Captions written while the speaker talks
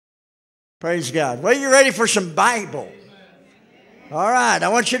Praise God. Well, you ready for some Bible? All right. I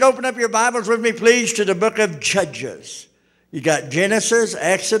want you to open up your Bibles with me, please, to the book of Judges. You got Genesis,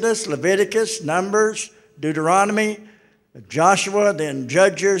 Exodus, Leviticus, Numbers, Deuteronomy, Joshua, then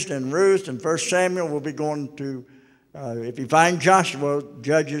Judges, then Ruth, and 1 Samuel. We'll be going to, if you find Joshua,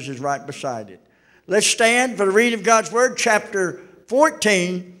 Judges is right beside it. Let's stand for the reading of God's Word, chapter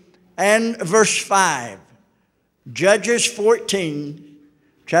 14 and verse 5. Judges 14,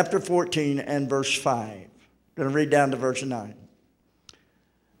 chapter 14 and verse 5. I'm going to read down to verse 9.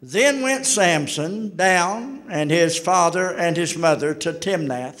 Then went Samson down and his father and his mother to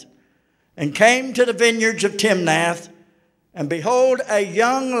Timnath, and came to the vineyards of Timnath, and behold, a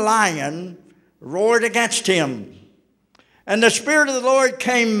young lion roared against him. And the Spirit of the Lord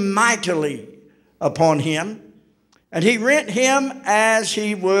came mightily upon him, and he rent him as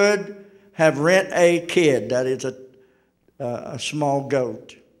he would have rent a kid, that is a small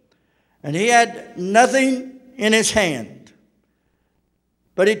goat. And he had nothing in his hand.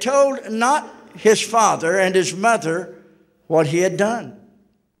 But he told not his father and his mother what he had done.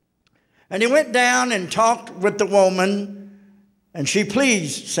 And he went down and talked with the woman, and she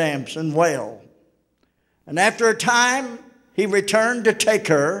pleased Samson well. And after a time, he returned to take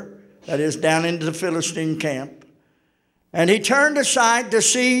her, that is, down into the Philistine camp. And he turned aside to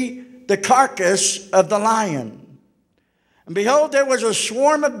see the carcass of the lion. And behold, there was a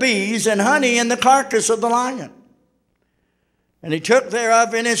swarm of bees and honey in the carcass of the lion. And he took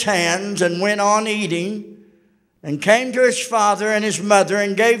thereof in his hands and went on eating, and came to his father and his mother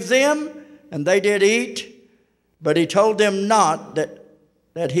and gave them, and they did eat. But he told them not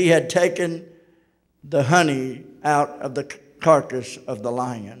that he had taken the honey out of the carcass of the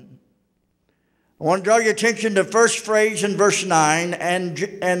lion. I want to draw your attention to the first phrase in verse 9.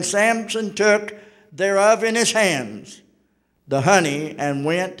 And Samson took thereof in his hands the honey and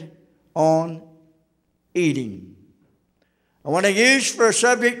went on eating. I want to use for a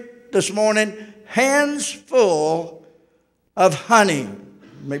subject this morning, hands full of honey. You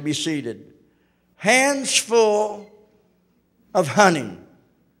may be seated. Hands full of honey.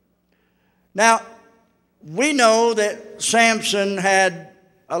 Now, we know that Samson had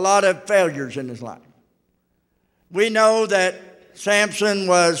a lot of failures in his life. We know that Samson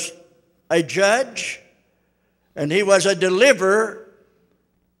was a judge, and he was a deliverer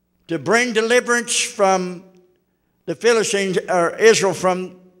to bring deliverance from the Philistines, or Israel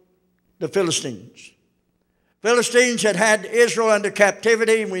from the Philistines. Philistines had had Israel under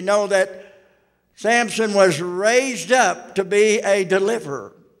captivity. We know that Samson was raised up to be a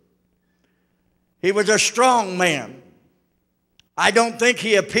deliverer. He was a strong man. I don't think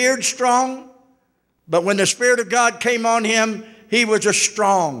he appeared strong, but when the Spirit of God came on him, he was a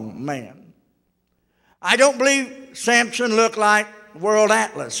strong man. I don't believe Samson looked like World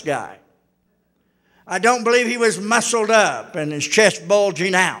Atlas guy. I don't believe he was muscled up and his chest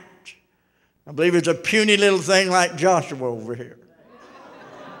bulging out. I believe it's a puny little thing like Joshua over here.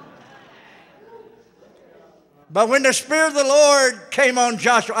 But when the Spirit of the Lord came on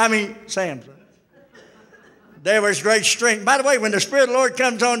Samson, there was great strength. By the way, when the Spirit of the Lord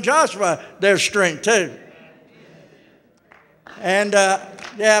comes on Joshua, there's strength too. And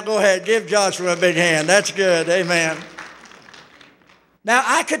yeah, go ahead. Give Joshua a big hand. That's good. Amen. Now,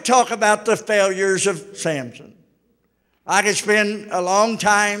 I could talk about the failures of Samson. I could spend a long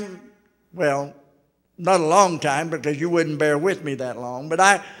time, well, not a long time because you wouldn't bear with me that long, but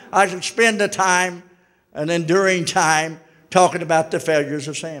I could spend the time, an enduring time, talking about the failures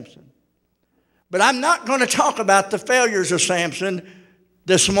of Samson. But I'm not going to talk about the failures of Samson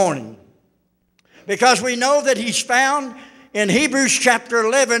this morning, because we know that he's found in Hebrews chapter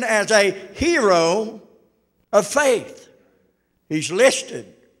 11 as a hero of faith. He's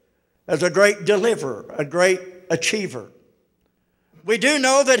listed as a great deliverer, a great achiever. We do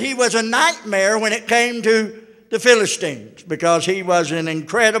know that he was a nightmare when it came to the Philistines, because he was an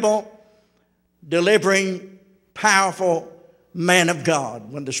incredible, delivering, powerful man of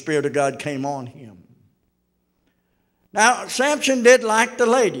God when the Spirit of God came on him. Now, Samson did like the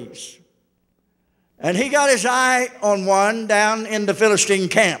ladies, and he got his eye on one down in the Philistine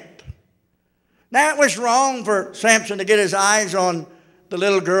camp. Now, it was wrong for Samson to get his eyes on the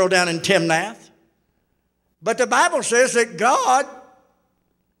little girl down in Timnath, but the Bible says that God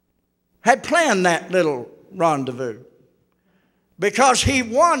had planned that little rendezvous because he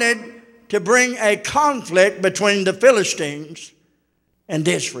wanted to bring a conflict between the Philistines and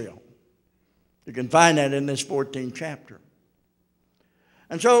Israel. You can find that in this 14th chapter.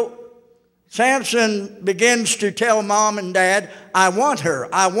 And so Samson begins to tell mom and dad, I want her.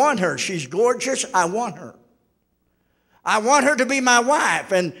 I want her. She's gorgeous. I want her. I want her to be my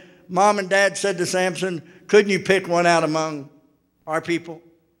wife. And mom and dad said to Samson, couldn't you pick one out among our people?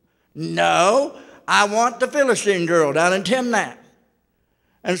 No, I want the Philistine girl down in Timnath.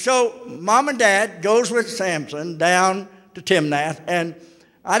 And so mom and dad goes with Samson down to Timnath. And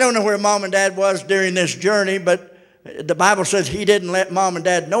I don't know where mom and dad was during this journey, but the Bible says he didn't let mom and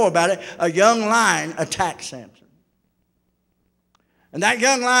dad know about it. A young lion attacked Samson. And that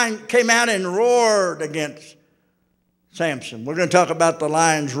young lion came out and roared against Samson. We're going to talk about the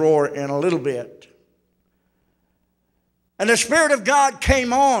lion's roar in a little bit. And the Spirit of God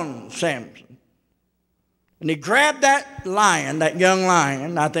came on Samson. And he grabbed that lion, that young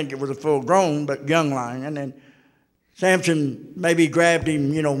lion. I think it was a full-grown, but young lion. And Samson maybe grabbed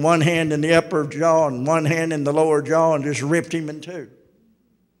him, one hand in the upper jaw and one hand in the lower jaw and just ripped him in two.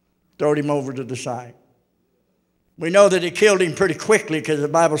 Throwed him over to the side. We know that he killed him pretty quickly because the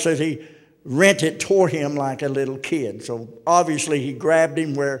Bible says he rent it toward him like a little kid. So obviously he grabbed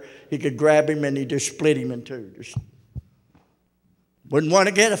him where he could grab him and he just split him in two. Just wouldn't want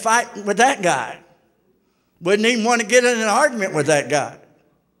to get a fight with that guy. Wouldn't even want to get in an argument with that guy.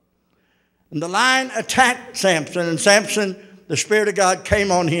 And the lion attacked Samson, and Samson, the Spirit of God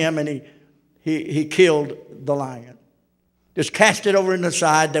came on him, and he killed the lion. Just cast it over in the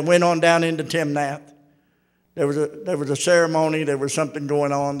side. They went on down into Timnath. There was a ceremony. There was something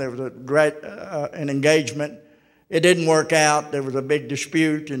going on. There was an engagement. It didn't work out. There was a big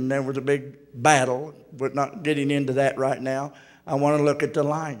dispute, and there was a big battle. We're not getting into that right now. I want to look at the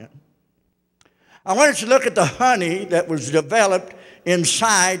lion. I want us to look at the honey that was developed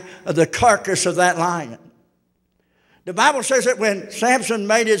inside of the carcass of that lion. The Bible says that when Samson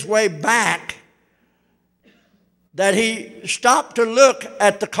made his way back, that he stopped to look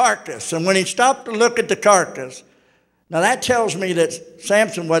at the carcass. And when he stopped to look at the carcass, now that tells me that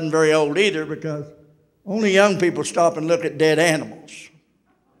Samson wasn't very old either, because only young people stop and look at dead animals.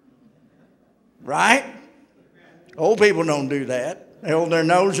 Right? Old people don't do that. They hold their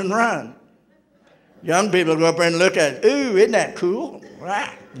nose and run. Young people go up there and look at it. Ooh, isn't that cool?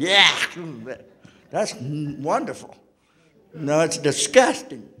 Right? Yeah, that's wonderful. No, it's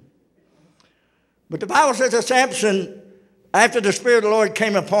disgusting. But the Bible says that Samson, after the Spirit of the Lord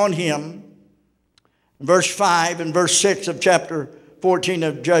came upon him, in verse 5 and verse 6 of chapter 14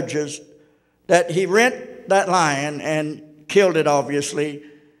 of Judges, that he rent that lion and killed it, obviously,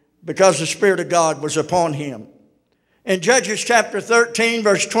 because the Spirit of God was upon him. In Judges chapter 13,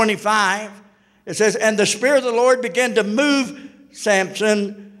 verse 25, it says, and the Spirit of the Lord began to move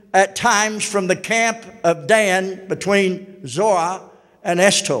Samson at times from the camp of Dan between Zorah and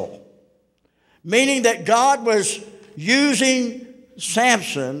Eshtaol. Meaning that God was using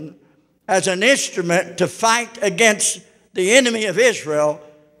Samson as an instrument to fight against the enemy of Israel,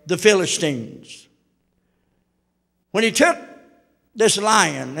 the Philistines. When he took this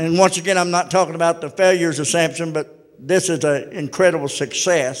lion, and once again I'm not talking about the failures of Samson, but this is an incredible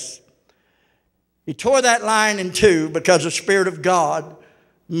success. He tore that lion in two because the Spirit of God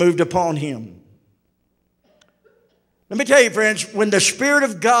moved upon him. Let me tell you, friends, when the Spirit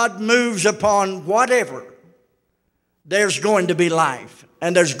of God moves upon whatever, there's going to be life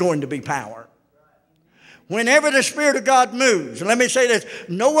and there's going to be power. Whenever the Spirit of God moves, and let me say this,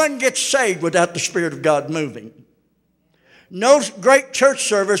 no one gets saved without the Spirit of God moving. No great church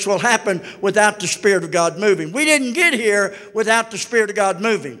service will happen without the Spirit of God moving. We didn't get here without the Spirit of God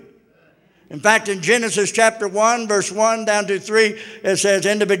moving. In fact, in Genesis chapter 1, verse 1 down to 3, it says,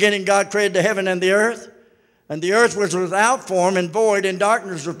 in the beginning God created the heaven and the earth was without form and void, and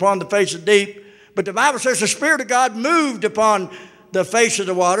darkness was upon the face of the deep. But the Bible says the Spirit of God moved upon the face of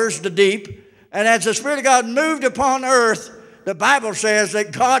the waters, the deep. And as the Spirit of God moved upon earth, the Bible says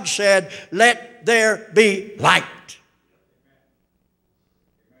that God said, let there be light.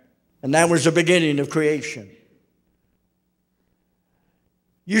 And that was the beginning of creation.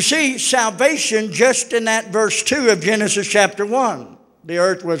 You see salvation just in that verse 2 of Genesis chapter 1. The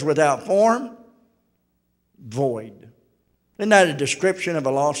earth was without form, void. Isn't that a description of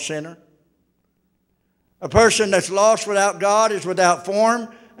a lost sinner? A person that's lost without God is without form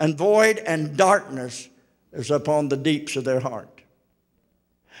and void, and darkness is upon the deeps of their heart.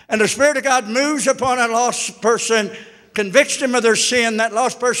 And the Spirit of God moves upon a lost person, convicts them of their sin. That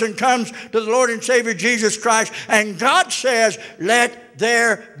lost person comes to the Lord and Savior Jesus Christ, and God says, let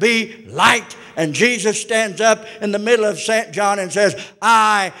there be light. And Jesus stands up in the middle of St. John and says,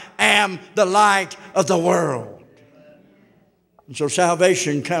 I am the light of the world. And so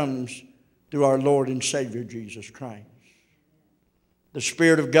salvation comes through our Lord and Savior Jesus Christ. The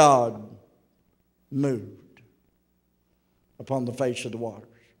Spirit of God moved upon the face of the waters.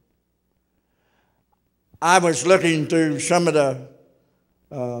 I was looking through some of the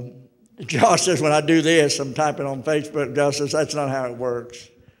Josh says when I do this, I'm typing on Facebook, Josh says that's not how it works.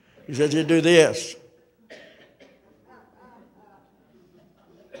 He says you do this.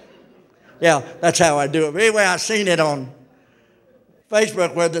 Yeah, that's how I do it. But anyway, I've seen it on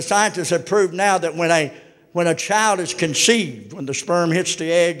Facebook where the scientists have proved now that when a child is conceived, when the sperm hits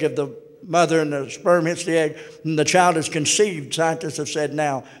the egg of the mother and the sperm hits the egg and the child is conceived, scientists have said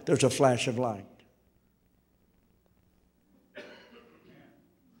now there's a flash of light.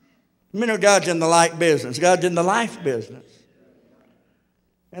 You know, God's in the light business. God's in the life business.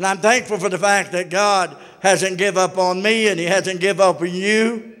 And I'm thankful for the fact that God hasn't given up on me and He hasn't given up on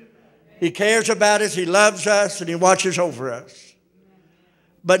you. He cares about us, He loves us, and He watches over us.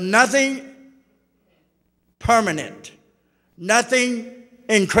 But nothing permanent, nothing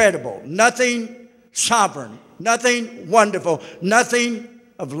incredible, nothing sovereign, nothing wonderful, nothing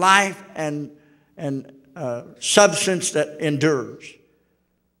of life and substance that endures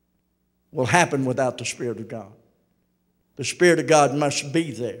will happen without the Spirit of God. The Spirit of God must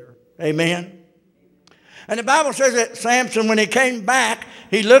be there. Amen? And the Bible says that Samson, when he came back,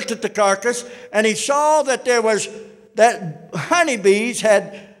 he looked at the carcass and he saw that that honeybees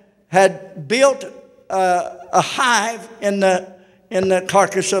had built a hive in the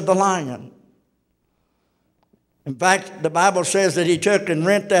carcass of the lion. In fact, the Bible says that he took and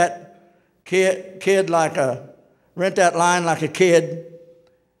rent that lion like a kid.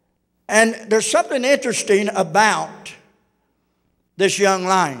 And there's something interesting about this young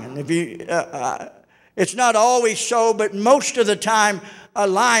lion. It's not always so, but most of the time, a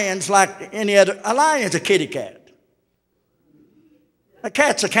lion's like any other. A lion is a kitty cat. A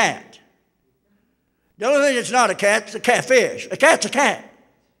cat's a cat. The only thing that's not a cat is a catfish. A cat's a cat.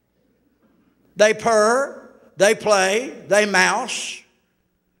 They purr, they play, they mouse.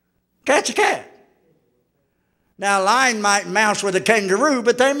 Cat's a cat. Now, a lion might mouse with a kangaroo,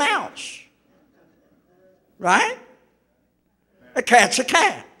 but they mouse. Right? A cat's a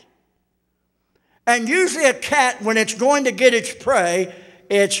cat. And usually a cat, when it's going to get its prey,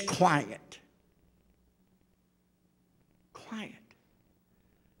 it's quiet. Quiet.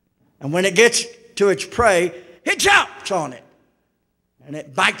 And when it gets to its prey, it jumps on it. And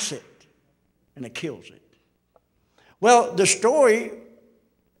it bites it. And it kills it. Well, the story,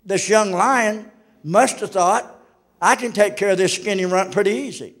 this young lion must have thought, I can take care of this skinny runt pretty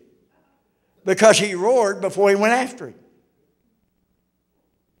easy. Because he roared before he went after him.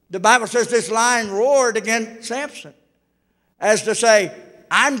 The Bible says this lion roared against Samson as to say,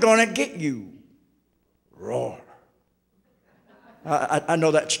 I'm going to get you. Roar. I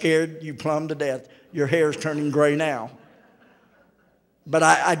know that scared you plumb to death. Your hair's turning gray now. But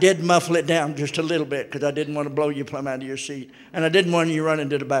I did muffle it down just a little bit because I didn't want to blow you plumb out of your seat. And I didn't want you running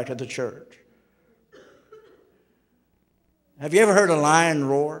to the back of the church. Have you ever heard a lion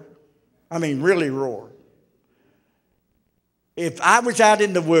roar? I mean, really roar. If I was out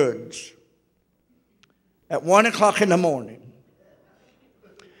in the woods at 1 o'clock in the morning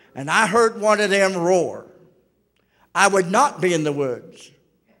and I heard one of them roar, I would not be in the woods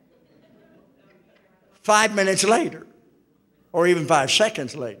 5 minutes later or even 5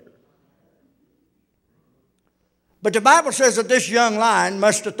 seconds later. But the Bible says that this young lion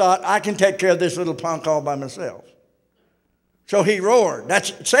must have thought, I can take care of this little punk all by myself. So he roared.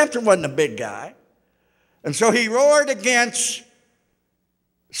 Samson wasn't a big guy. And so he roared against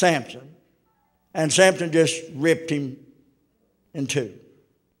Samson. And Samson just ripped him in two.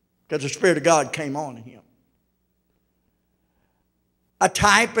 Because the Spirit of God came on him. A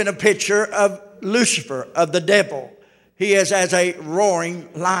type and a picture of Lucifer, of the devil. He is as a roaring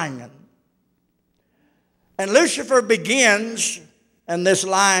lion. And Lucifer begins, and this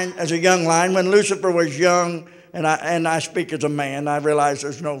lion, as a young lion, when Lucifer was young, and I speak as a man, I realize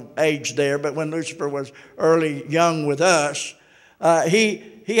there's no age there, but when Lucifer was early young with us, he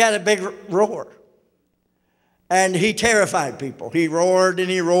had a big roar. And he terrified people. He roared and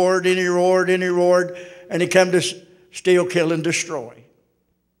he roared and he roared and he roared, and he came to steal, kill, and destroy.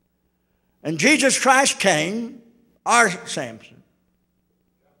 And Jesus Christ came, our Samson.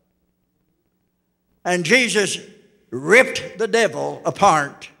 And Jesus ripped the devil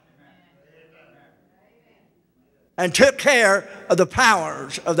apart and took care of the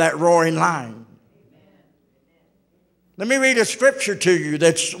powers of that roaring lion. Let me read a scripture to you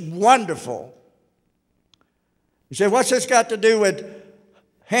that's wonderful. You say, what's this got to do with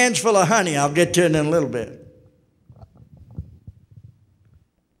hands full of honey? I'll get to it in a little bit.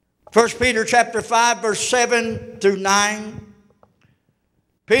 1 Peter chapter 5, verse 7 through 9.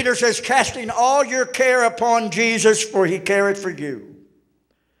 Peter says, casting all your care upon Jesus, for he careth for you.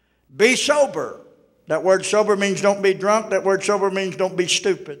 Be sober. That word sober means don't be drunk. That word sober means don't be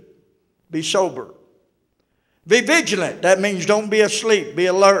stupid. Be sober. Be vigilant. That means don't be asleep. Be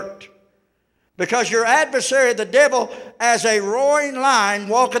alert. Because your adversary, the devil, as a roaring lion,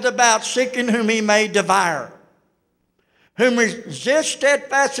 walketh about, seeking whom he may devour. Whom resist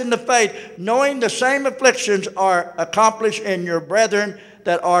steadfast in the faith, knowing the same afflictions are accomplished in your brethren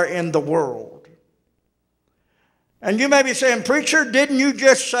that are in the world. And you may be saying, preacher, didn't you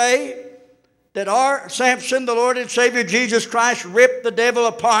just say that our Samson, the Lord and Savior Jesus Christ, ripped the devil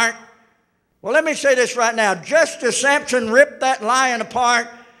apart? Well, let me say this right now. Just as Samson ripped that lion apart,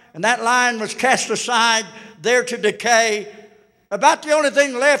 and that lion was cast aside there to decay, about the only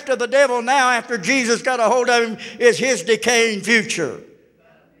thing left of the devil now after Jesus got a hold of him is his decaying future.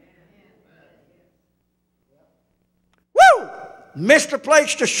 Woo! Missed a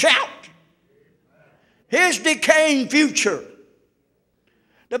place to shout. His decaying future.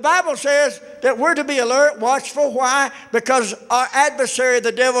 The Bible says that we're to be alert, watchful. Why? Because our adversary,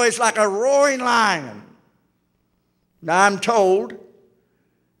 the devil, is like a roaring lion. Now I'm told,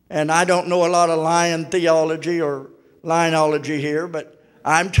 and I don't know a lot of lion theology or lionology here, but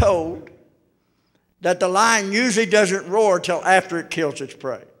I'm told that the lion usually doesn't roar till after it kills its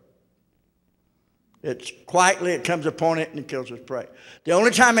prey. It's quietly, it comes upon it and it kills its prey. The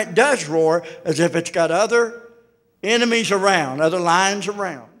only time it does roar is if it's got other enemies around, other lions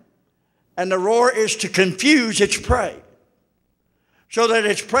around. And the roar is to confuse its prey so that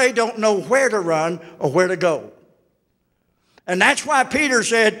its prey don't know where to run or where to go. And that's why Peter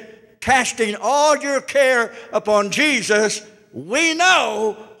said, casting all your care upon Jesus, we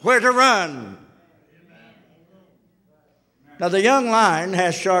know where to run. Now the young lion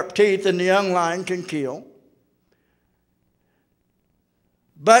has sharp teeth and the young lion can kill.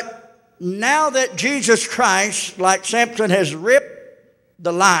 But now that Jesus Christ, like Samson, has ripped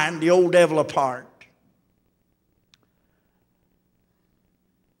the lion, the old devil, apart,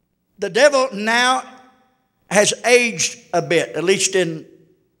 the devil now has aged a bit, at least in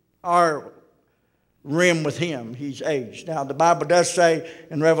our realm with him. He's aged. Now the Bible does say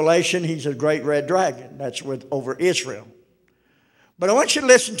in Revelation he's a great red dragon. That's over Israel. But I want you to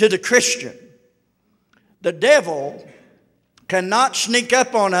listen to the Christian. The devil cannot sneak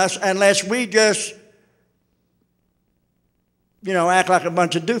up on us unless we just, act like a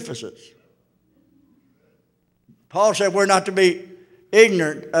bunch of doofuses. Paul said we're not to be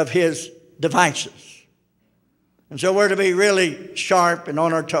ignorant of his devices. And so we're to be really sharp and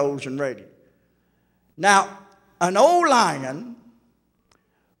on our toes and ready. Now, an old lion,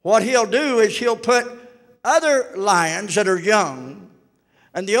 what he'll do is he'll put other lions that are young,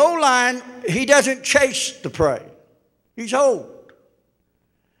 and the old lion, he doesn't chase the prey. He's old.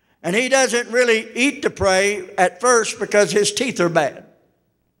 And he doesn't really eat the prey at first because his teeth are bad.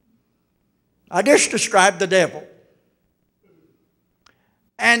 I just described the devil.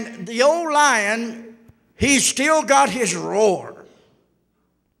 And the old lion, he's still got his roar.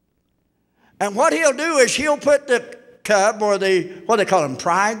 And what he'll do is he'll put the cub, or what they call them,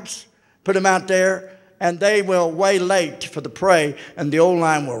 prides, put them out there, and they will waylay for the prey, and the old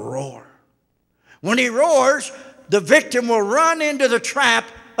lion will roar. When he roars, the victim will run into the trap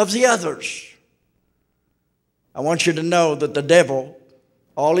of the others. I want you to know that the devil,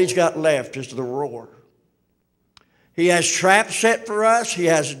 all he's got left is the roar. He has traps set for us. He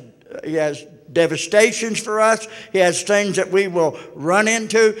has devastations for us. He has things that we will run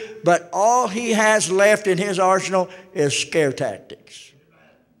into. But all he has left in his arsenal is scare tactics.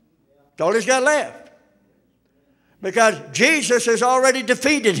 That's all he's got left. Because Jesus has already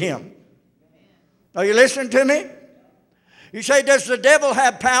defeated him. Are you listening to me? You say, does the devil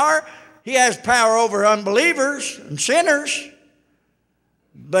have power? He has power over unbelievers and sinners.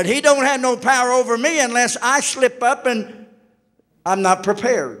 But he don't have no power over me unless I slip up and I'm not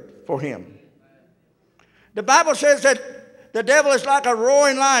prepared for him. The Bible says that the devil is like a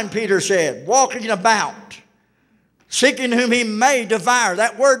roaring lion, Peter said, walking about, seeking whom he may devour.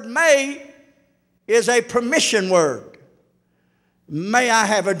 That word may is a permission word. May I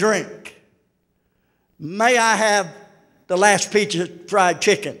have a drink? May I have the last piece of fried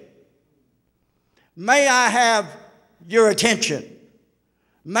chicken? May I have your attention?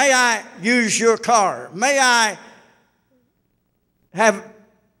 May I use your car? May I have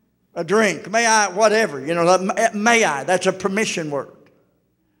a drink? May I whatever? May I. That's a permission word.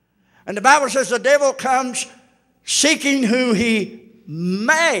 And the Bible says the devil comes seeking who he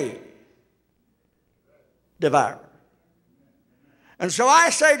may devour. And so I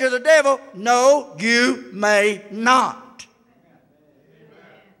say to the devil, no, you may not.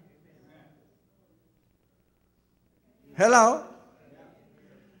 Hello?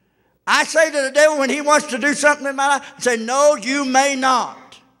 I say to the devil when he wants to do something in my life, I say, no, you may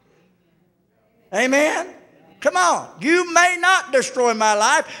not. Amen? Come on. You may not destroy my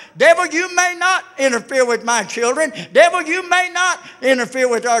life. Devil, you may not interfere with my children. Devil, you may not interfere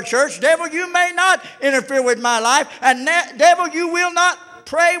with our church. Devil, you may not interfere with my life. And devil, you will not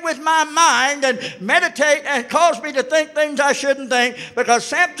pray with my mind and meditate and cause me to think things I shouldn't think, because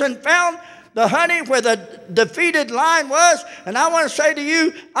Samson found the honey where the defeated lion was. And I want to say to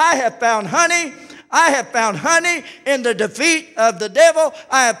you, I have found honey. I have found honey in the defeat of the devil.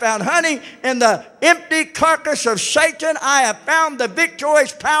 I have found honey in the empty carcass of Satan. I have found the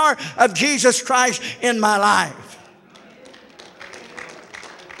victorious power of Jesus Christ in my life.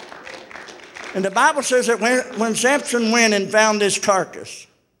 And the Bible says that when Samson went and found this carcass,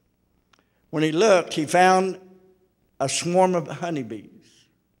 when he looked, he found a swarm of honeybees.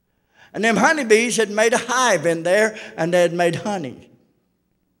 And them honeybees had made a hive in there, and they had made honey.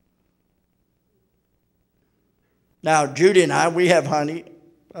 Now, Judy and I, we have honey.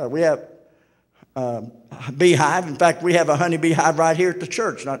 We have a beehive. In fact, we have a honey beehive right here at the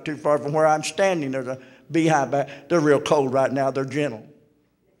church, not too far from where I'm standing. There's a beehive back. They're real cold right now. They're gentle.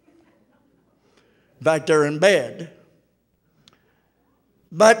 In fact, they're in bed.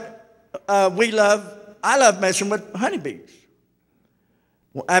 But I love messing with honeybees.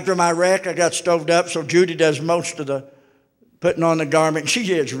 Well, after my wreck, I got stoved up, so Judy does most of the putting on the garment. She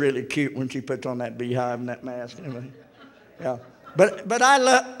is really cute when she puts on that beehive and that mask. Anyway, yeah. But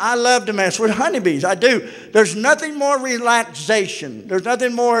I love to mess with honeybees. I do. There's nothing more relaxation. There's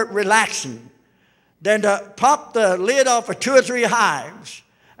nothing more relaxing than to pop the lid off of 2 or 3 hives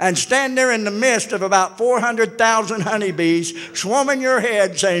and stand there in the midst of about 400,000 honeybees swarming your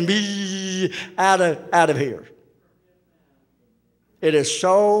head saying, bee, out of here. It is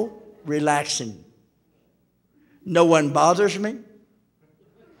so relaxing. No one bothers me.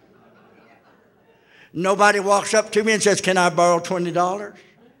 Nobody walks up to me and says, can I borrow $20?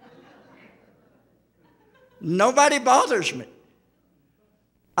 Nobody bothers me.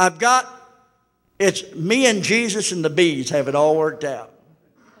 It's me and Jesus and the bees have it all worked out.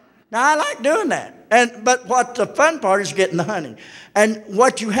 Now, I like doing that. But what the fun part is getting the honey. And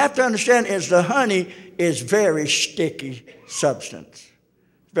what you have to understand is the honey is very sticky substance.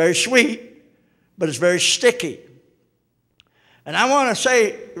 It's very sweet, but it's very sticky. And I want to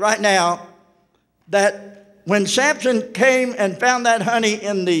say right now that when Samson came and found that honey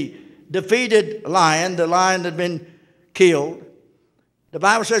in the defeated lion, the lion that had been killed, the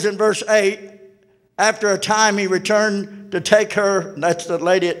Bible says in verse 8, after a time he returned to take her, that's the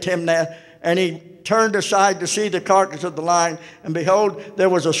lady at Timnath, and he turned aside to see the carcass of the lion, and behold, there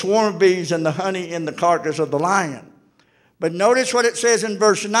was a swarm of bees and the honey in the carcass of the lion. But notice what it says in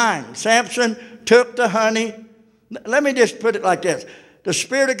verse 9. Samson took the honey. Let me just put it like this. The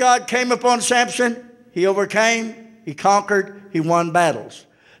Spirit of God came upon Samson. He overcame. He conquered. He won battles.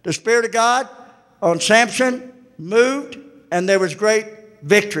 The Spirit of God on Samson moved, and there was great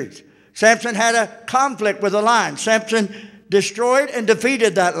victories. Samson had a conflict with a lion. Samson destroyed and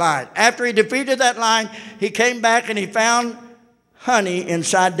defeated that lion. After he defeated that lion, he came back and he found honey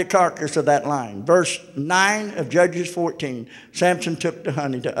inside the carcass of that lion. Verse 9 of Judges 14, Samson took the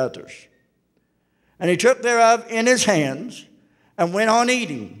honey to others. And he took thereof in his hands and went on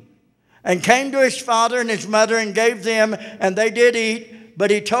eating, and came to his father and his mother and gave them, and they did eat. But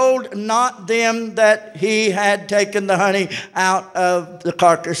he told not them that he had taken the honey out of the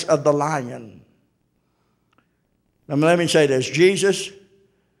carcass of the lion. Now let me say this. Jesus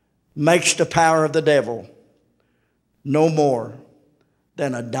makes the power of the devil no more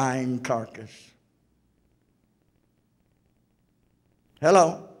than a dying carcass.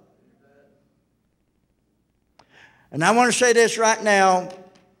 Hello. And I want to say this right now.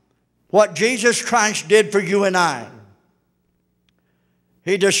 What Jesus Christ did for you and I.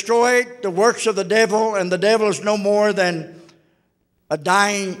 He destroyed the works of the devil, and the devil is no more than a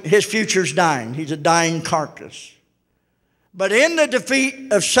dying, his future's dying. He's a dying carcass. But in the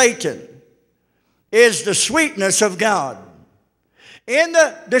defeat of Satan is the sweetness of God. In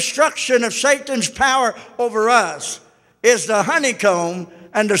the destruction of Satan's power over us is the honeycomb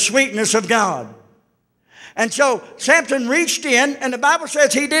and the sweetness of God. And so Samson reached in, and the Bible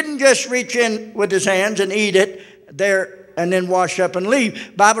says he didn't just reach in with his hands and eat it there and then wash up and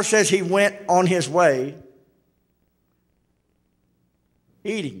leave. The Bible says he went on his way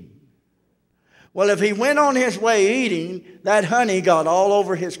eating. Well, if he went on his way eating, that honey got all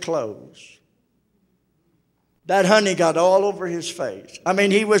over his clothes. That honey got all over his face. I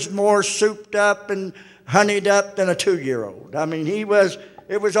mean, he was more souped up and honeyed up than a 2-year-old. I mean, it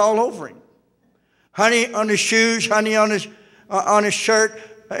was all over him. Honey on his shoes, honey on his shirt,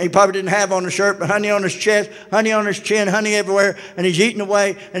 He probably didn't have on the shirt, but honey on his chest, honey on his chin, honey everywhere. And he's eating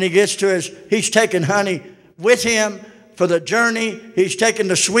away, and he's taking honey with him for the journey. He's taking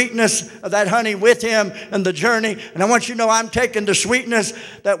the sweetness of that honey with him in the journey. And I want you to know I'm taking the sweetness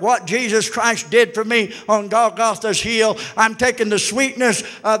that what Jesus Christ did for me on Golgotha's hill. I'm taking the sweetness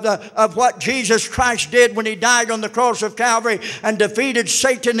of what Jesus Christ did when he died on the cross of Calvary and defeated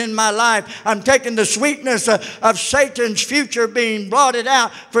Satan in my life. I'm taking the sweetness of Satan's future being blotted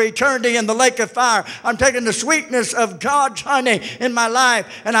out for eternity in the lake of fire. I'm taking the sweetness of God's honey in my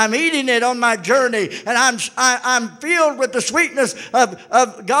life, and I'm eating it on my journey, and I'm filled with the sweetness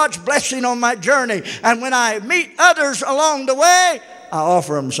of God's blessing on my journey. And when I meet others along the way, I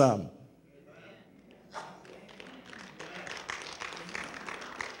offer them some.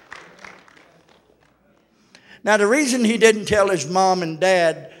 Now, the reason he didn't tell his mom and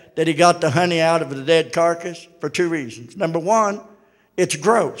dad that he got the honey out of the dead carcass, for two reasons. Number one, it's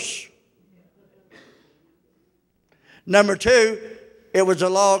gross. Number two, it was a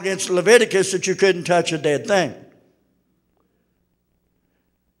law against Leviticus that you couldn't touch a dead thing.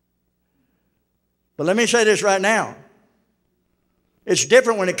 But let me say this right now. It's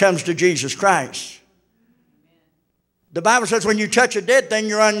different when it comes to Jesus Christ. The Bible says when you touch a dead thing,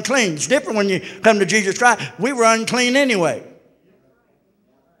 you're unclean. It's different when you come to Jesus Christ. We were unclean anyway.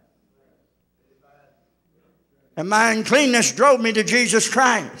 And my uncleanness drove me to Jesus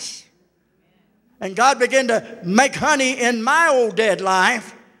Christ. And God began to make honey in my old dead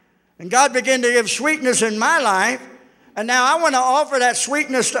life. And God began to give sweetness in my life. And now I want to offer that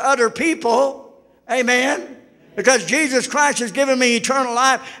sweetness to other people. Amen. Because Jesus Christ has given me eternal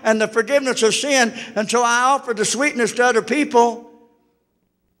life and the forgiveness of sin. And so I offer the sweetness to other people.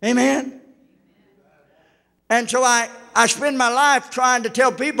 Amen. And so I spend my life trying to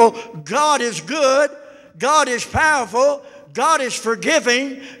tell people God is good. God is powerful. God is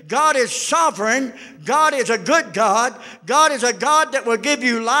forgiving. God is sovereign. God is a good God. God is a God that will give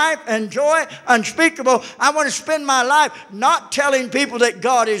you life and joy unspeakable. I want to spend my life not telling people that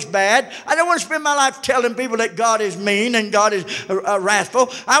God is bad. I don't want to spend my life telling people that God is mean and God is wrathful.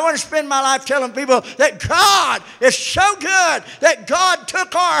 I want to spend my life telling people that God is so good, that God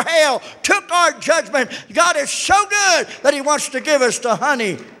took our hell, took our judgment. God is so good that he wants to give us the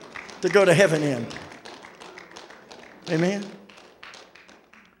honey to go to heaven in. Amen.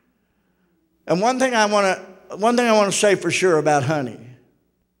 And one thing I want to say for sure about honey.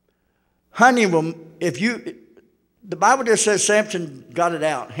 Honey will, the Bible just says Samson got it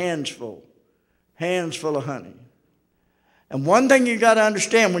out, hands full of honey. And one thing you got to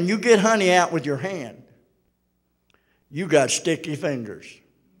understand, when you get honey out with your hand, you got sticky fingers.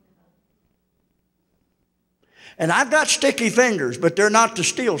 And I've got sticky fingers, but they're not to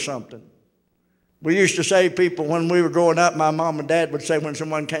steal something. We used to say, people, when we were growing up, my mom and dad would say when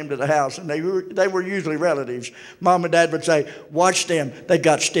someone came to the house, and they were usually relatives, mom and dad would say, watch them, they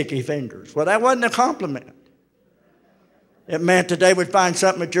got sticky fingers. Well, that wasn't a compliment. It meant that they would find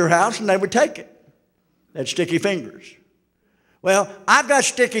something at your house and they would take it. They had sticky fingers. Well, I've got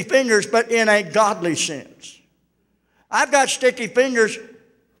sticky fingers, but in a godly sense. I've got sticky fingers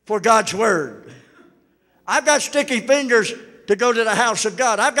for God's word. I've got sticky fingers to go to the house of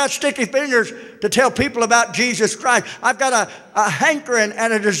God. I've got sticky fingers to tell people about Jesus Christ. I've got a hankering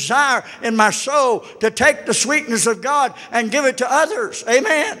and a desire in my soul to take the sweetness of God and give it to others.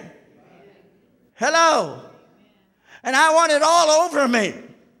 Amen. Hello. And I want it all over me.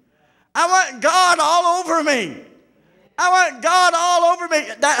 I want God all over me. I want God all over me.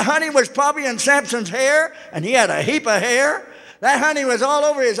 That honey was probably in Samson's hair, and he had a heap of hair. That honey was all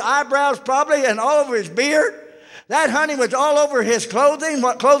over his eyebrows probably, and all over his beard. That honey was all over his clothing,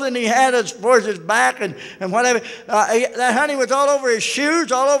 what clothing he had as far as his back and whatever. That honey was all over his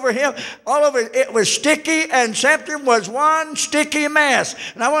shoes, all over him, all over. It was sticky, and Samson was one sticky mess.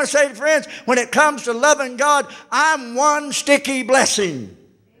 And I want to say to friends, when it comes to loving God, I'm one sticky blessing.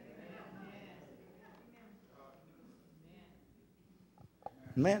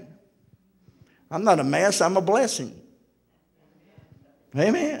 Amen. I'm not a mess, I'm a blessing.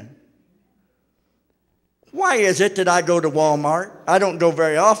 Amen. Why is it that I go to Walmart? I don't go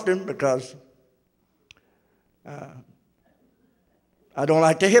very often because I don't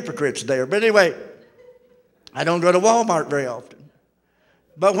like the hypocrites there. But anyway, I don't go to Walmart very often.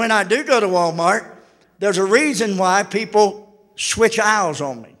 But when I do go to Walmart, there's a reason why people switch aisles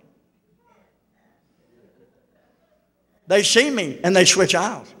on me. They see me and they switch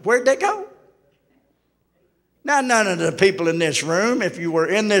aisles. Where'd they go? Now, none of the people in this room, if you were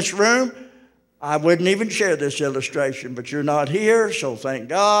in this room, I wouldn't even share this illustration, but you're not here, so thank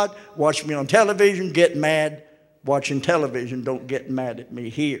God. Watch me on television, get mad, watching television don't get mad at me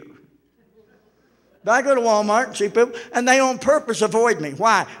here. But I go to Walmart and see people, and they on purpose avoid me.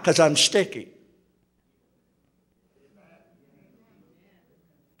 Why? Because I'm sticky.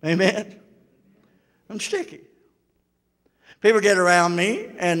 Amen? I'm sticky. People get around me,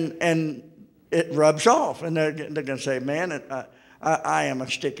 and it rubs off. And they're going to say, man, I am a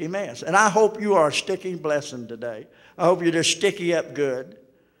sticky mess. And I hope you are a sticky blessing today. I hope you're just sticky up good.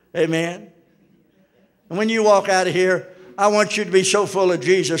 Amen? And when you walk out of here, I want you to be so full of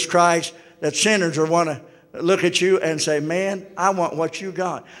Jesus Christ that sinners will want to look at you and say, man, I want what you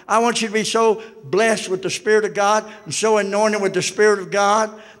got. I want you to be so blessed with the Spirit of God and so anointed with the Spirit of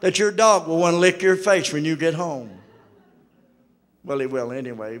God that your dog will want to lick your face when you get home. Well, he will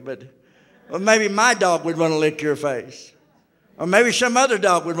anyway, but maybe my dog would want to lick your face. Or maybe some other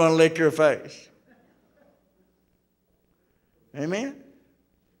dog would want to lick your face. Amen?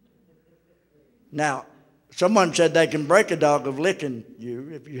 Now, someone said they can break a dog of licking you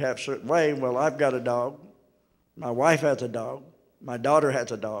if you have a certain way. Well, I've got a dog. My wife has a dog. My daughter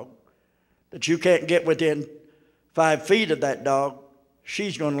has a dog. That you can't get within 5 feet of that dog,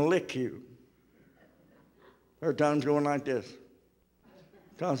 she's going to lick you. Her tongue's going like this.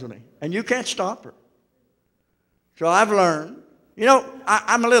 Constantly. And you can't stop her. So I've learned,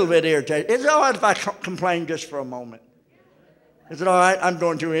 I'm a little bit irritated. Is it all right if I complain just for a moment? Is it all right? I'm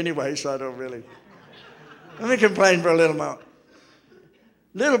going to anyway, so I don't really. Let me complain for a little moment.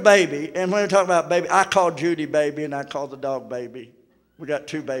 Little baby, and when we talk about baby, I call Judy baby and I call the dog baby. We got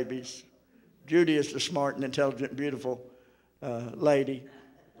 2 babies. Judy is the smart and intelligent, beautiful lady,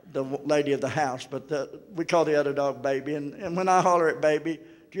 the lady of the house, but we call the other dog baby. And when I holler at baby,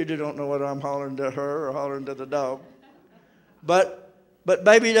 Judy don't know whether I'm hollering to her or hollering to the dog. But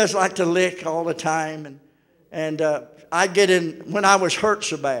baby does like to lick all the time. And I get in, when I was hurt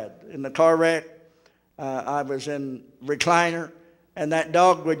so bad in the car wreck, I was in recliner, and that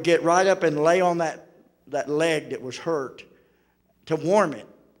dog would get right up and lay on that leg that was hurt to warm it.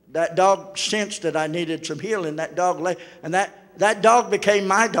 That dog sensed that I needed some healing. That dog lay, and that dog became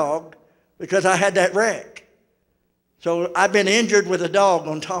my dog because I had that wreck. So I've been injured with a dog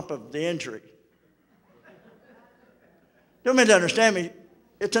on top of the injury. Don't mean to understand me.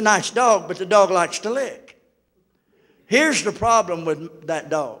 It's a nice dog, but the dog likes to lick. Here's the problem with that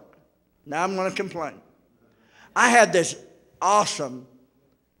dog. Now I'm going to complain. I had this awesome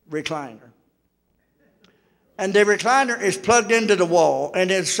recliner. And the recliner is plugged into the wall,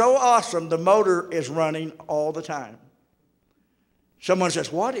 and it's so awesome the motor is running all the time. Someone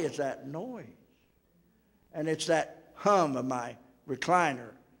says, what is that noise? And it's that hum of my recliner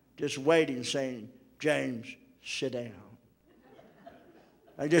just waiting, saying, James, sit down.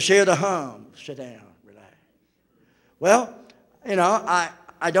 I just hear the hum. Sit down, relax. Well,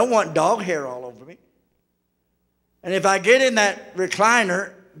 I don't want dog hair all over me. And if I get in that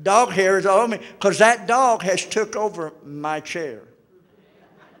recliner, dog hair is all over me because that dog has took over my chair.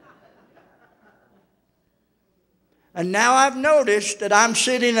 And now I've noticed that I'm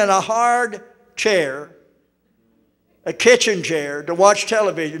sitting in a hard chair, a kitchen chair, to watch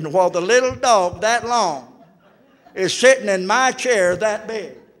television while the little dog that long is sitting in my chair that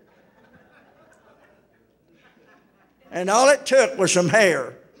big. And all it took was some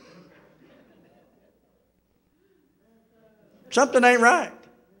hair. Something ain't right.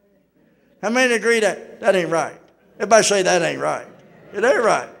 How many agree that ain't right? Everybody say that ain't right. It ain't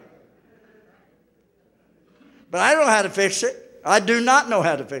right. But I don't know how to fix it. I do not know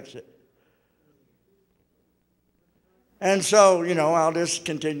how to fix it. And so, I'll just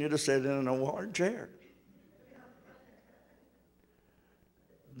continue to sit in a hard chair.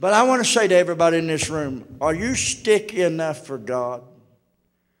 But I want to say to everybody in this room, are you sticky enough for God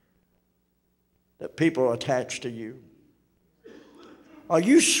that people are attached to you? Are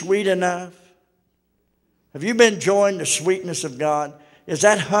you sweet enough? Have you been enjoying the sweetness of God? Is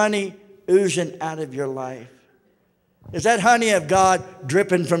that honey oozing out of your life? Is that honey of God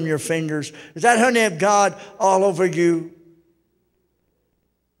dripping from your fingers? Is that honey of God all over you?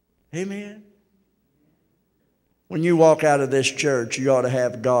 Amen. When you walk out of this church, you ought to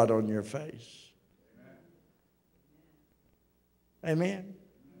have God on your face. Amen.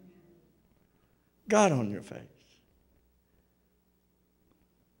 God on your face.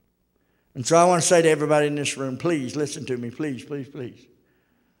 And so I want to say to everybody in this room, please listen to me, please, please, please.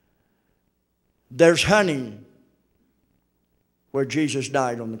 There's honey where Jesus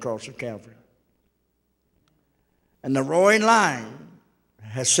died on the cross of Calvary. And the roaring lion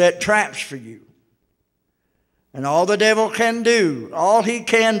has set traps for you. And all the devil can do, all he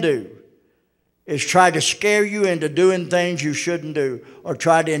can do, is try to scare you into doing things you shouldn't do, or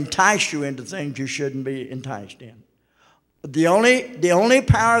try to entice you into things you shouldn't be enticed in. The only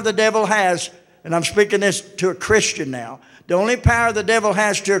power the devil has, and I'm speaking this to a Christian now, the only power the devil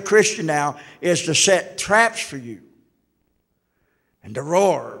has to a Christian now is to set traps for you and to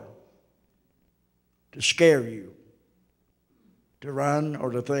roar, to scare you, to run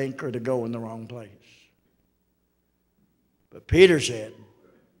or to think or to go in the wrong place. But Peter said,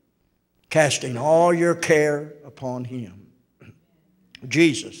 casting all your care upon him,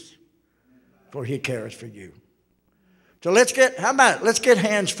 Jesus, for he cares for you. So how about it? Let's get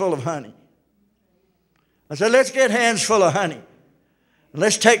hands full of honey. I said, let's get hands full of honey.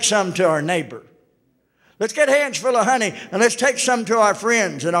 Let's take some to our neighbor. Let's get hands full of honey and let's take some to our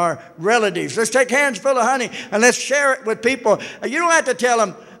friends and our relatives. Let's take hands full of honey and let's share it with people. You don't have to tell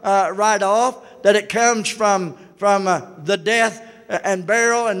them right off that it comes from the death and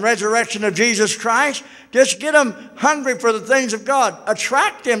burial and resurrection of Jesus Christ. Just get them hungry for the things of God.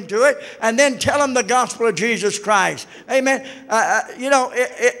 Attract them to it and then tell them the gospel of Jesus Christ. Amen.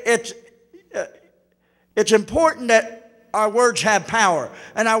 It's important that our words have power.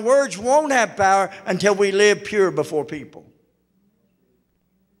 And our words won't have power until we live pure before people.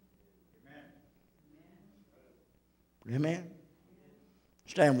 Amen.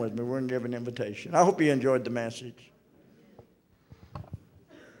 Stand with me. We're going to give an invitation. I hope you enjoyed the message.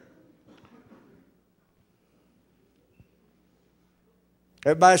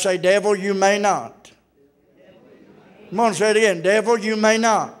 Everybody say, devil, you may not. Come on, say it again. Devil, you may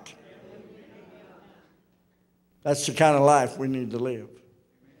not. That's the kind of life we need to live.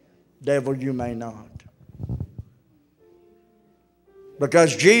 Devil, you may not.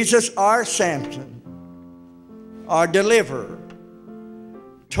 Because Jesus, our Samson, our deliverer,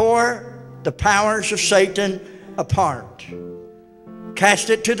 tore the powers of Satan apart,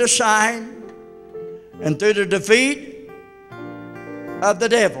 cast it to the side, and through the defeat of the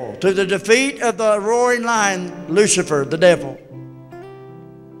devil, through the defeat of the roaring lion, Lucifer, the devil,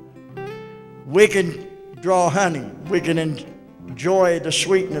 we can draw honey. We can enjoy the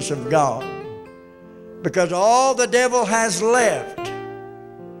sweetness of God. Because all the devil has left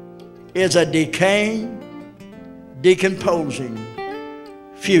is a decaying, decomposing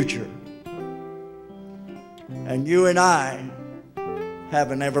future. And you and I have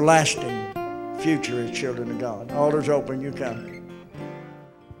an everlasting future as children of God. Altar's open, you come.